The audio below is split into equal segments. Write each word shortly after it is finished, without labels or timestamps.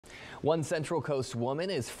One Central Coast woman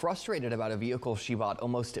is frustrated about a vehicle she bought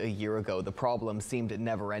almost a year ago. The problem seemed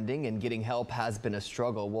never ending and getting help has been a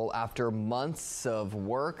struggle. Well, after months of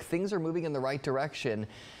work, things are moving in the right direction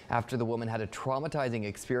after the woman had a traumatizing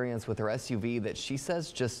experience with her SUV that she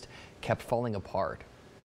says just kept falling apart.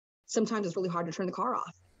 Sometimes it's really hard to turn the car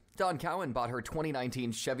off. Dawn Cowan bought her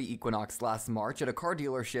 2019 Chevy Equinox last March at a car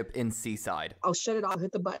dealership in Seaside. I'll shut it off,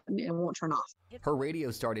 hit the button, and it won't turn off. Her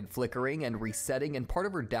radio started flickering and resetting, and part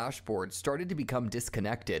of her dashboard started to become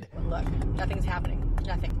disconnected. Look, nothing's happening.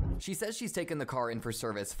 Nothing. She says she's taken the car in for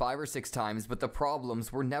service 5 or 6 times, but the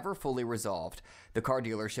problems were never fully resolved. The car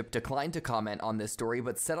dealership declined to comment on this story,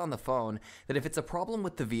 but said on the phone that if it's a problem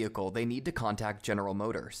with the vehicle, they need to contact General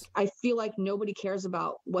Motors. I feel like nobody cares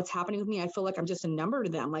about what's happening with me. I feel like I'm just a number to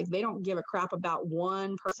them. Like they don't give a crap about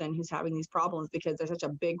one person who's having these problems because they're such a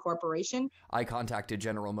big corporation. I contacted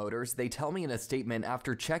General Motors. They tell me in a statement,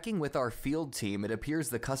 after checking with our field team, it appears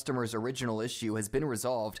the customer's original issue has been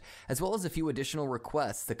resolved, as well as a few additional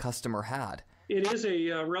requests the customer had. It is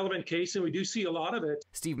a relevant case, and we do see a lot of it.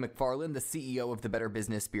 Steve McFarland, the CEO of the Better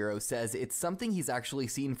Business Bureau, says it's something he's actually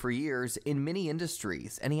seen for years in many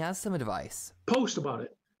industries, and he has some advice. Post about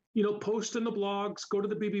it. Post in the blogs, go to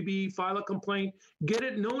the BBB, file a complaint, get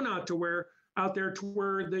it known out there to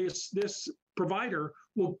where this provider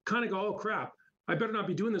will kind of go, oh crap, I better not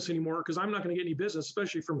be doing this anymore because I'm not going to get any business,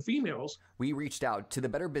 especially from females. We reached out to the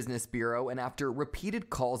Better Business Bureau, and after repeated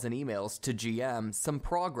calls and emails to GM, some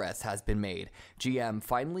progress has been made. GM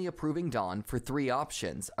finally approving Dawn for 3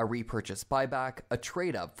 options: a repurchase buyback, a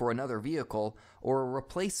trade-up for another vehicle, or a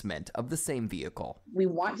replacement of the same vehicle. We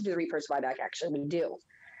want to do the repurchase buyback, actually, we do.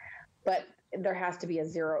 But there has to be a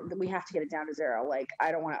zero. We have to get it down to 0. Like,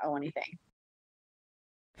 I don't want to owe anything.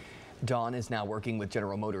 Dawn is now working with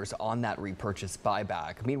General Motors on that repurchase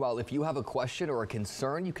buyback. Meanwhile, if you have a question or a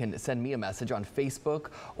concern, you can send me a message on Facebook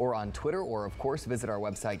or on Twitter, or of course visit our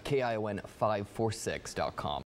website, KION546.com.